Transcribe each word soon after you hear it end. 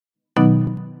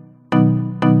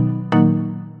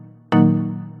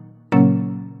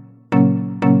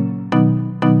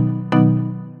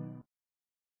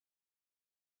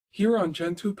Here on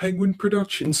GentooPenguin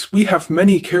Productions, we have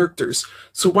many characters,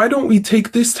 so why don't we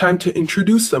take this time to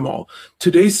introduce them all?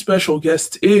 Today's special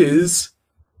guest is...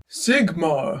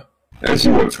 Sigma! As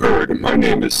you have heard, my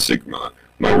name is Sigma.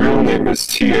 My real name is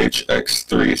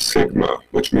THX3 Sigma,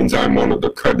 which means I'm one of the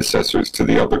predecessors to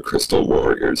the other Crystal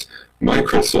Warriors. My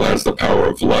crystal has the power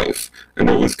of life, and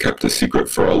it was kept a secret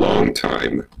for a long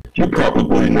time. You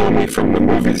probably know me from the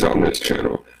movies on this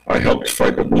channel. I helped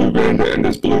fight the Blue Bandit and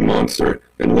his Blue Monster,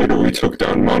 and later we took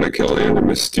down Monokill and a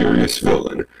mysterious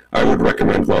villain. I would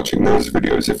recommend watching those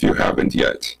videos if you haven't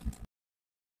yet.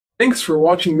 Thanks for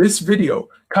watching this video.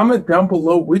 Comment down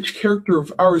below which character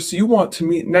of ours you want to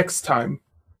meet next time.